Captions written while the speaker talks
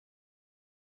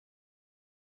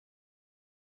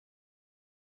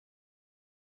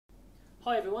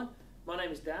Hi everyone, my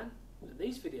name is Dan and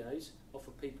these videos are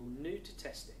for people new to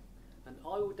testing, and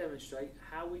I will demonstrate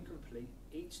how we complete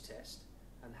each test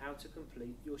and how to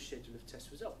complete your schedule of test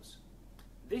results.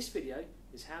 This video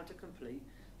is how to complete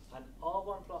an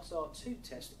R1 plus R2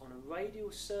 test on a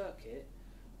radial circuit,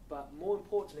 but more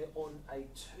importantly on a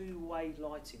two-way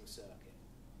lighting circuit,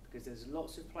 because there's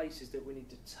lots of places that we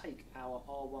need to take our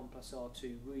R1 plus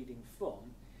R2 reading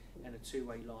from in a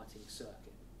two-way lighting circuit.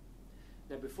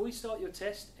 Now before you start your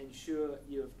test, ensure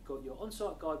you've got your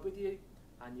on-site guide with you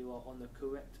and you are on the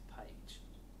correct page.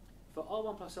 For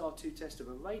R1 plus R2 test of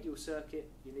a radial circuit,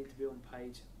 you need to be on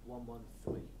page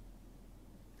 113.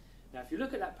 Now if you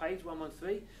look at that page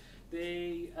 113,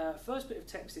 the first bit of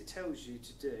text it tells you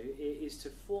to do is to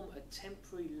form a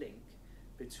temporary link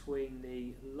between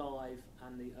the live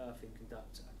and the earthing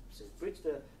conductor. So bridge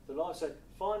the live, so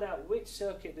find out which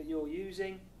circuit that you're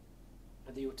using,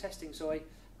 that you're testing, sorry,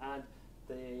 and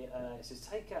it says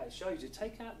it shows you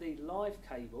take out the live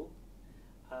cable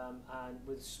and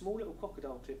with a small little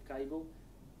crocodile clip cable,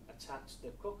 attach the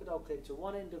crocodile clip to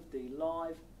one end of the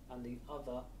live and the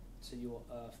other to your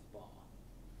earth bar.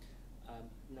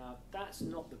 Now that's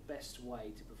not the best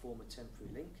way to perform a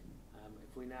temporary link.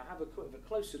 If we now have a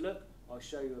closer look, I'll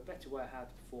show you a better way how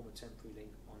to perform a temporary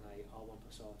link on a R1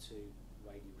 plus R2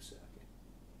 radial circuit.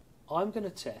 I'm going to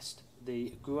test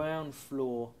the ground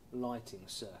floor lighting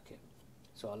circuit.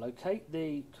 So I locate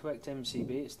the correct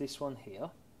MCB, it's this one here.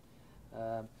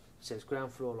 It says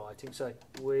ground floor lighting. So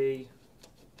we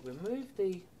remove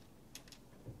the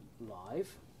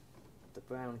live, the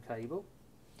brown cable,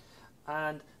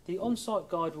 and the on-site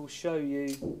guide will show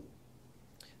you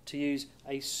to use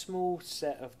a small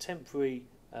set of temporary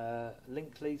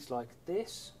link leads like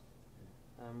this,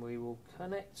 and we will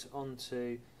connect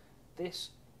onto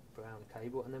this brown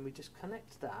cable, and then we just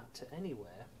connect that to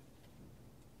anywhere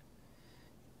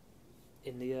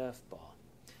in the earth bar.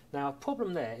 Now a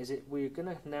problem there is that we're going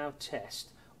to now test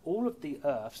all of the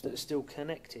earths that are still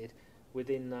connected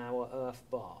within our earth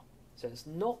bar. So it's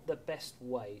not the best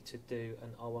way to do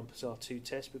an R1 plus R2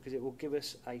 test because it will give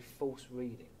us a false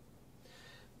reading.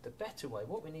 The better way,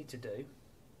 what we need to do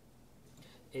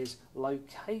is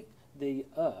locate the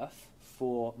earth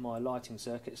for my lighting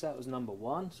circuit. So that was number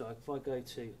 1. So if I go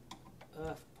to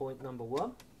earth point number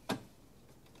 1,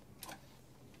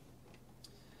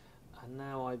 and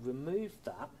now I've removed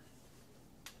that,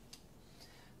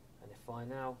 and if I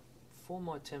now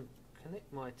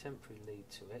connect my temporary lead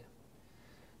to it,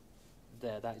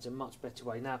 that is a much better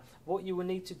way. Now what you will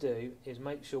need to do is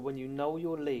make sure when you null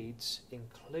your leads,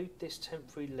 include this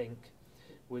temporary link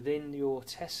within your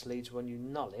test leads when you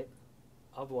null it.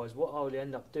 Otherwise what I will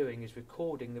end up doing is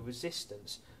recording the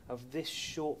resistance of this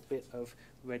short bit of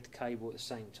red cable at the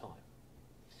same time.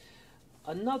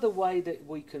 Another way that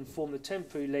we can form the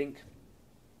temporary link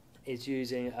is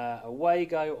using a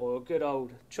Wago or a good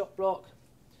old chop block,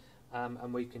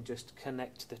 and we can just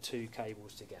connect the two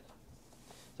cables together.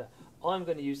 So I'm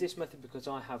going to use this method because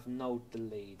I have nulled the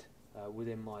lead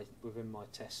within my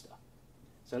tester.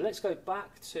 So let's go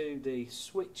back to the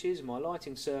switches, my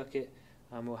lighting circuit,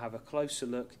 and we'll have a closer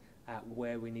look at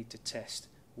where we need to test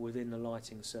within the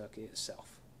lighting circuit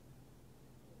itself.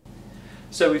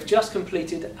 So we've just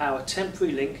completed our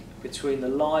temporary link between the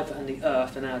live and the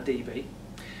earth and our DB.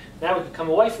 Now we can come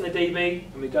away from the DB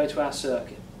and we go to our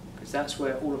circuit, because that's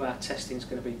where all of our testing is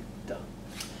going to be done.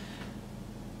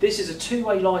 This is a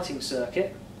two-way lighting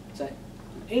circuit. So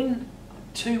in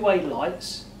two-way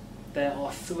lights there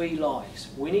are 3 lives.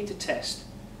 We need to test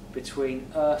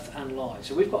between earth and live.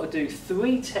 So we've got to do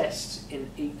 3 tests in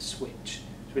each switch.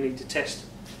 So we need to test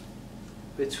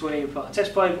between, put a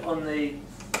test probe on the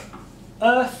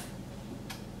earth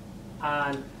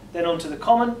and then onto the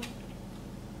common,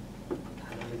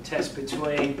 and then we test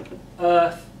between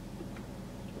earth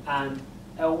and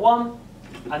L1,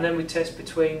 and then we test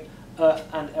between earth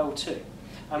and L2,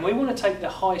 and we want to take the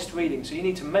highest reading, so you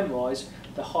need to memorise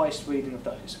the highest reading of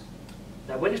those.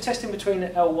 Now when you're testing between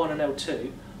L1 and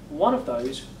L2, one of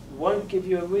those won't give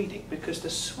you a reading because the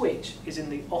switch is in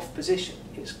the off position.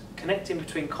 It's connecting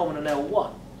between common and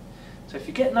L1. So if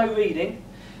you get no reading,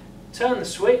 turn the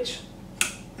switch,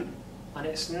 and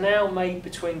it's now made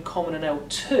between common and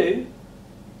L2,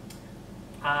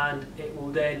 and it will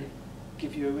then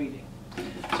give you a reading.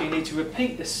 So you need to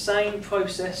repeat the same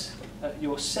process at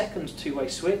your second two-way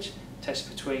switch, test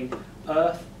between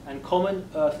earth and common,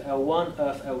 earth L1,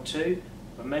 earth L2,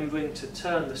 remembering to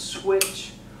turn the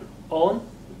switch on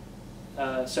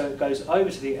so it goes over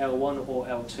to the L1 or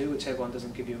L2, whichever one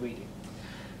doesn't give you a reading.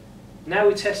 Now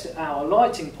we test at our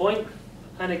lighting point,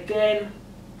 and again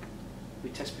we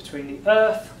test between the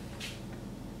earth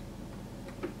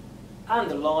and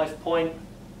the live point.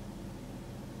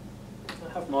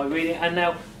 I have my reading, and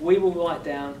now we will write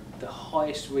down the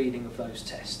highest reading of those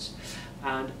tests,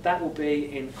 and that will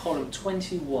be in column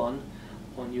 21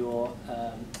 on your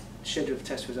schedule of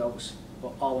test results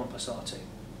for R1 plus R2.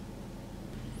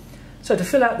 So to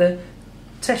fill out the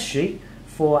test sheet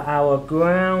for our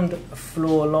ground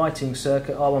floor lighting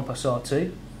circuit R1 plus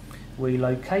R2, we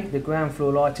locate the ground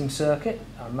floor lighting circuit,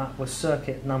 and that was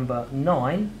circuit number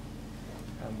 9,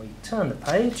 and we turn the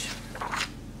page.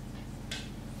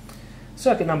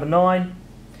 Circuit number 9,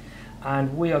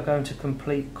 and we are going to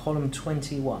complete column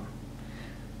 21.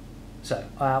 So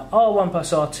our R1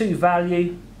 plus R2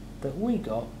 value that we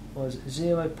got was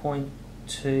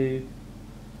 0.23,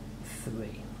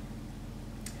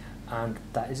 and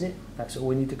that is it. That's all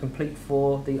we need to complete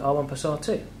for the R1 plus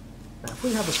R2. Now if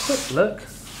we have a quick look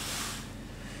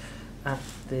at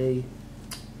the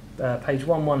page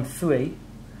 113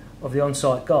 of the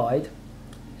on-site guide,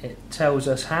 it tells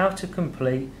us how to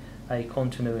complete a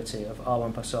continuity of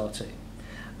R1 plus R2.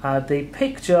 The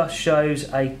picture shows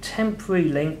a temporary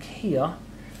link here.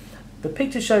 The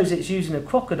picture shows it's using a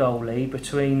crocodile lead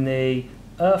between the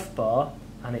earth bar,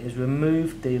 and it has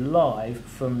removed the live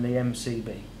from the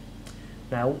MCB.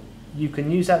 Now you can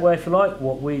use that way if you like.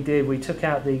 What we did, we took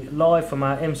out the live from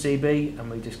our MCB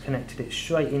and we just connected it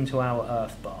straight into our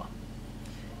earth bar.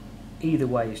 Either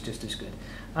way is just as good.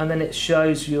 And then it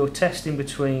shows your testing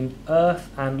between earth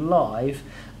and live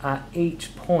at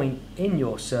each point in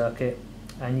your circuit,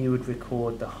 and you would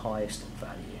record the highest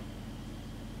value.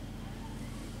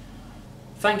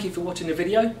 Thank you for watching the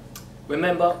video.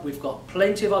 Remember, we've got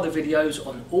plenty of other videos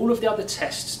on all of the other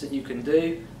tests that you can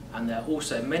do, and there are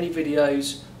also many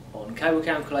videos on cable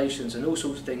calculations and all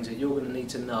sorts of things that you're going to need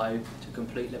to know to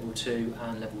complete level 2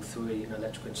 and level 3 in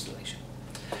electrical installation.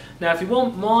 Now if you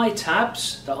want my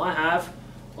tabs that I have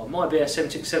on my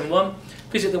BS7671,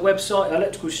 visit the website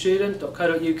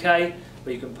electricalstudent.co.uk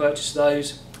where you can purchase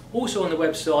those. Also on the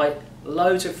website,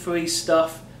 loads of free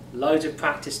stuff, loads of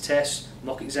practice tests,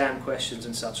 mock exam questions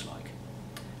and such like.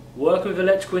 Working with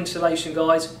electrical installation,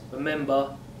 guys,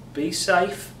 remember, be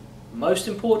safe. Most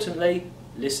importantly,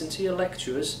 listen to your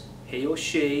lecturers. He or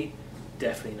she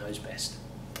definitely knows best.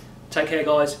 Take care,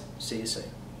 guys. See you soon.